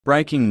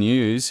Breaking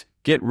news,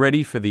 get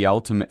ready for the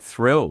ultimate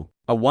thrill.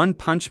 A One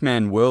Punch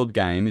Man World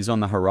game is on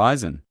the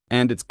horizon,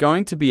 and it's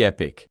going to be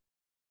epic.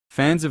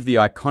 Fans of the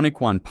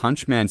iconic One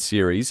Punch Man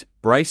series,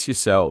 brace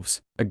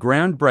yourselves. A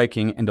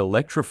groundbreaking and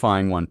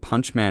electrifying One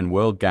Punch Man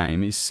World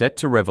game is set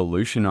to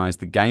revolutionize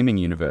the gaming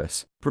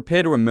universe.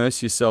 Prepare to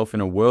immerse yourself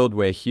in a world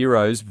where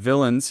heroes,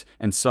 villains,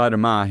 and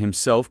Saitama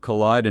himself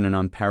collide in an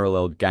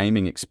unparalleled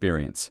gaming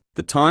experience.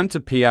 The time to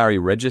PRE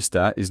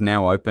register is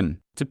now open.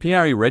 To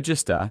PRE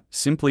register,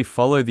 simply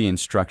follow the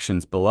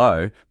instructions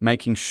below,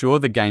 making sure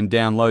the game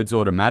downloads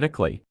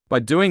automatically. By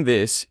doing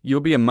this,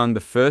 you'll be among the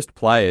first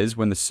players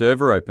when the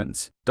server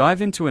opens.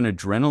 Dive into an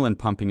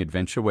adrenaline-pumping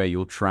adventure where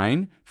you'll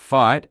train,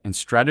 fight, and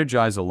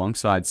strategize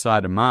alongside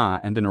Saitama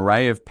and an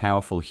array of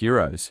powerful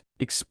heroes.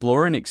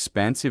 Explore an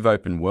expansive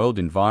open-world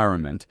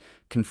environment,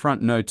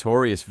 confront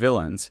notorious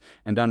villains,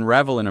 and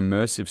unravel an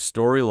immersive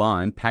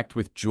storyline packed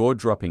with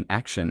jaw-dropping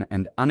action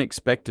and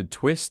unexpected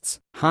twists.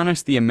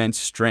 Harness the immense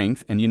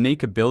strength and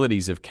unique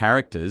abilities of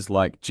characters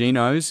like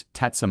Genos,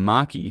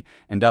 Tatsumaki,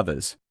 and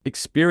others.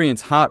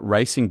 Experience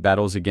heart-racing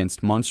battles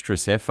against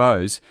monstrous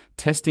FOs,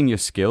 testing your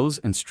skills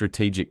and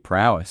strategic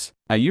prowess.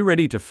 Are you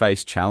ready to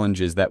face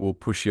challenges that will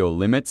push your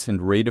limits and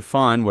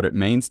redefine what it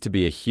means to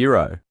be a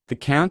hero? The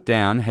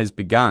countdown has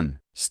begun.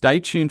 Stay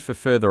tuned for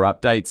further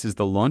updates as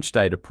the launch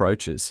date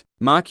approaches.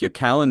 Mark your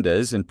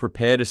calendars and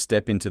prepare to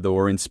step into the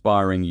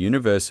awe-inspiring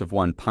universe of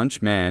One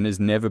Punch Man as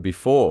never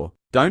before.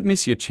 Don't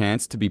miss your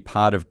chance to be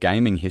part of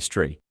gaming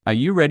history. Are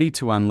you ready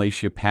to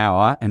unleash your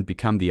power and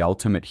become the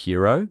ultimate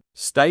hero?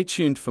 Stay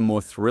tuned for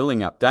more thrilling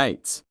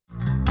updates.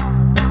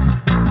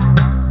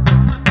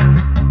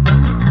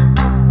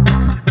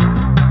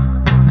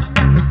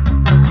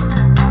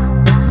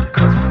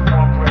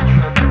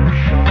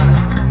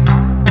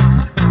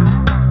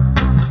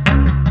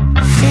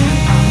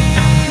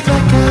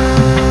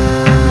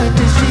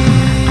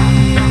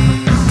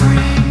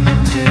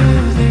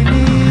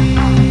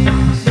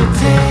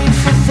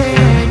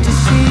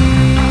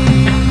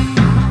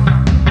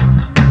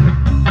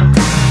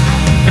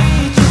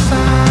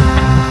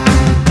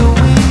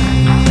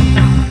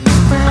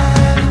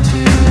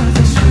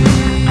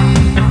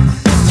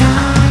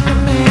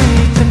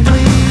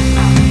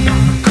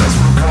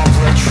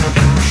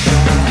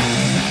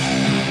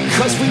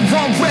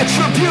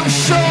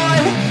 Retribution!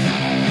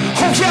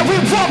 Oh yeah, we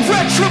want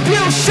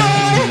retribution!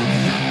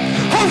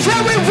 Oh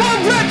yeah, we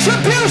want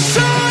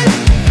retribution!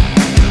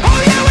 Oh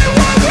yeah, we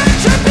want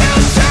retribution!